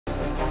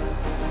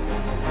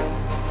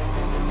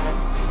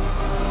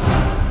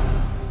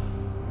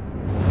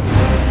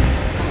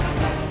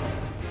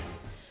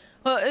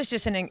Well,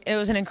 it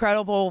was an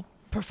incredible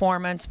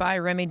performance by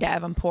Remy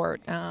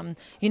Davenport.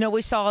 You know,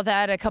 we saw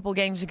that a couple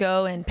games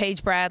ago in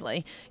Paige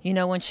Bradley, you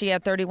know, when she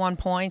had 31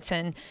 points,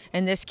 and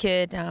this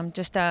kid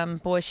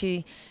boy,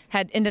 she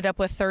had ended up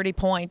with 30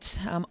 points,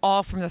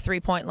 all from the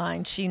three-point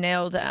line. She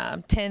nailed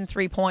 10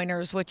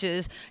 three-pointers, which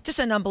is just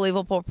an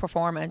unbelievable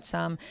performance.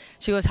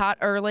 She was hot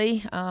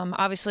early.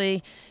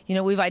 Obviously, you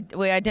know,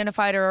 we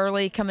identified her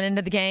early coming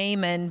into the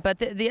game, but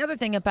the other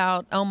thing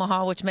about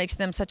Omaha, which makes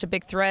them such a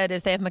big threat,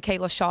 is they have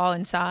Michaela Shaw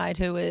inside,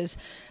 who is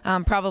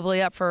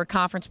probably up for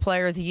Conference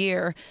Player of the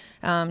Year.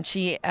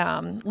 She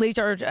leads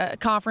our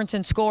conference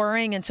in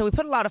scoring, and so we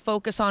put a lot of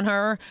focus on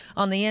her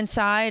on the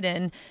inside,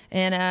 and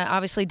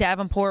obviously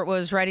Davenport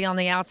was ready on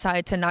the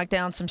outside to knock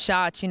down some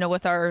shots, you know,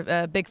 with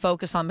our big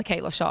focus on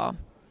Michaela Shaw.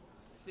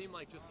 It seemed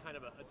like just kind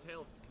of a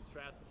tale of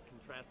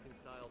contrasting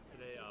styles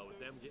today, with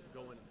them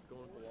going with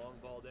the long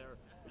ball there.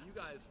 But you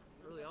guys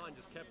early on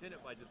just kept in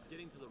it by just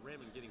getting to the rim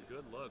and getting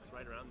good looks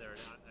right around there.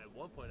 And at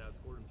one point I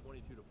scored them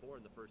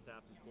 22-4 in the first half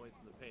in points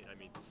in the paint. I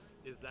mean,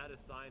 is that a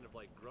sign of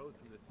like growth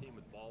from this team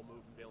with ball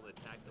movement, being able to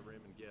attack the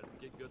rim and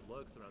get good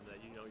looks around that?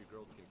 You know, your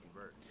girls can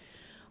convert.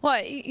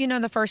 Well, you know,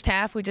 in the first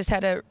half, we just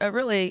had a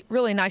really,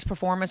 really nice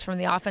performance from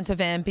the offensive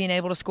end, being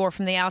able to score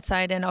from the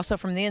outside and also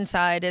from the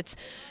inside. It's,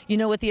 you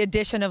know, with the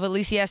addition of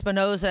Alicia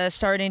Espinoza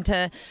starting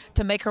to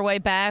make her way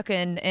back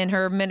and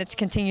her minutes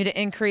continue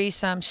to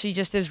increase, she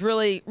just is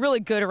really, really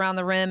good around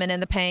the rim and in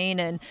the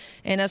paint.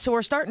 And so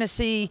we're starting to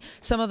see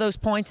some of those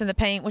points in the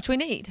paint, which we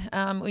need.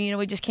 You know,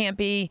 we just can't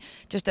be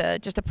just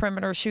a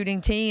perimeter shooting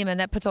team, and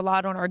that puts a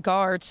lot on our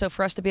guards. So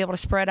for us to be able to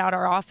spread out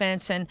our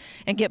offense and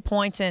get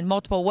points in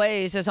multiple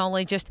ways is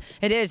only just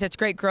it's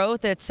great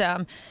growth. It's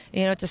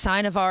you know, it's a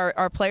sign of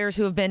our players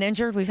who have been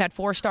injured. We've had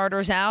 4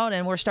 starters out,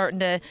 and we're starting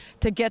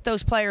to get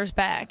those players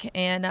back,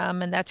 and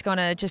that's going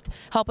to just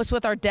help us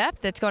with our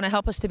depth. It's going to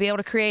help us to be able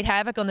to create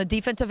havoc on the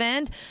defensive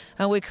end.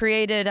 We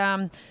created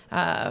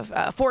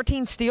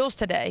 14 steals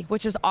today,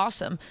 which is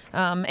awesome,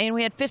 and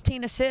we had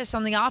 15 assists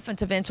on the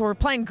offensive end. So we're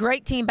playing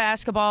great team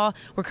basketball.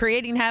 We're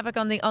creating havoc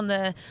on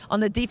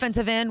the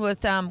defensive end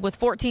with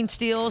 14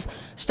 steals,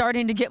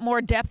 starting to get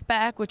more depth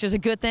back, which is a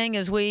good thing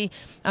as we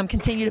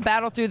continue to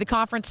battle through the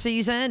conference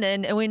season,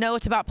 and we know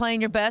it's about playing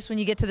your best when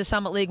you get to the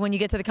Summit League, when you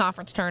get to the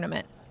conference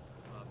tournament.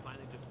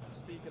 Finally, just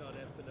speaking on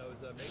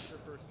Espinoza, makes her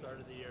first start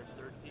of the year,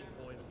 13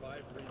 points, 5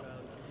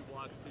 rebounds, 2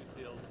 blocks, 2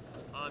 steals.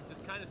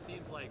 Just kind of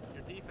seems like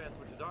your defense,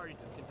 which has already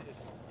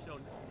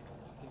shown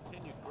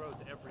continued growth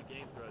every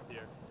game throughout the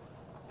year,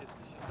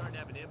 she's starting to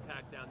have an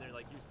impact down there.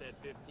 Like you said,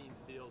 15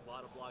 steals, a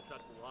lot of block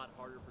shots, a lot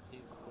harder for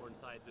teams to score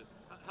inside. Just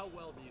how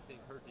well do you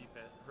think her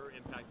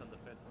impact on the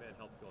defensive end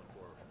helps going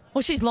forward?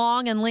 Well, she's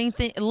long and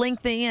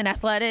lengthy and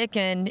athletic,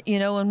 and you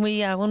know, when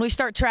we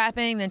start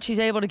trapping, then she's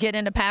able to get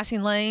into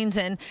passing lanes,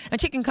 and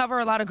she can cover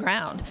a lot of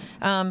ground.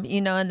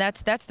 You know, and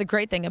that's the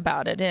great thing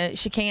about it.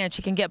 She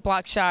can get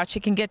block shots, she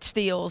can get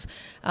steals.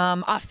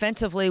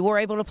 Offensively, we're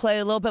able to play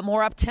a little bit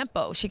more up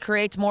tempo. She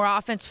creates more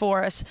offense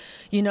for us,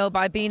 you know,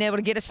 by being able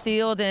to get a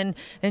steal, then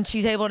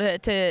she's able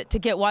to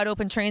get wide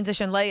open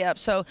transition layups.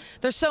 So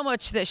there's so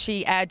much that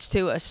she adds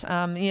to us.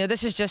 You know,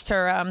 this is just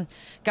her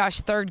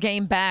third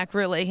game back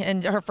really,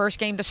 and her first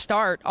game to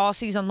start all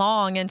season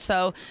long, and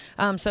so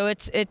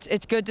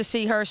it's good to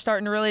see her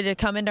starting really to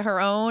come into her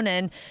own,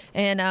 and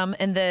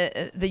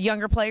the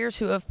younger players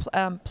who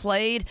have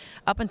played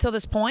up until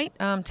this point,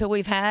 till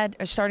we've had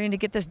starting to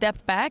get this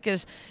depth back,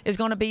 is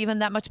going to be even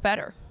that much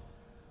better.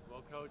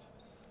 Well, Coach,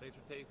 thanks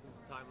for taking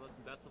some time with us,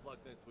 and best of luck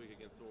next week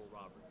against Oral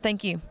Roberts.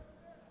 Thank you.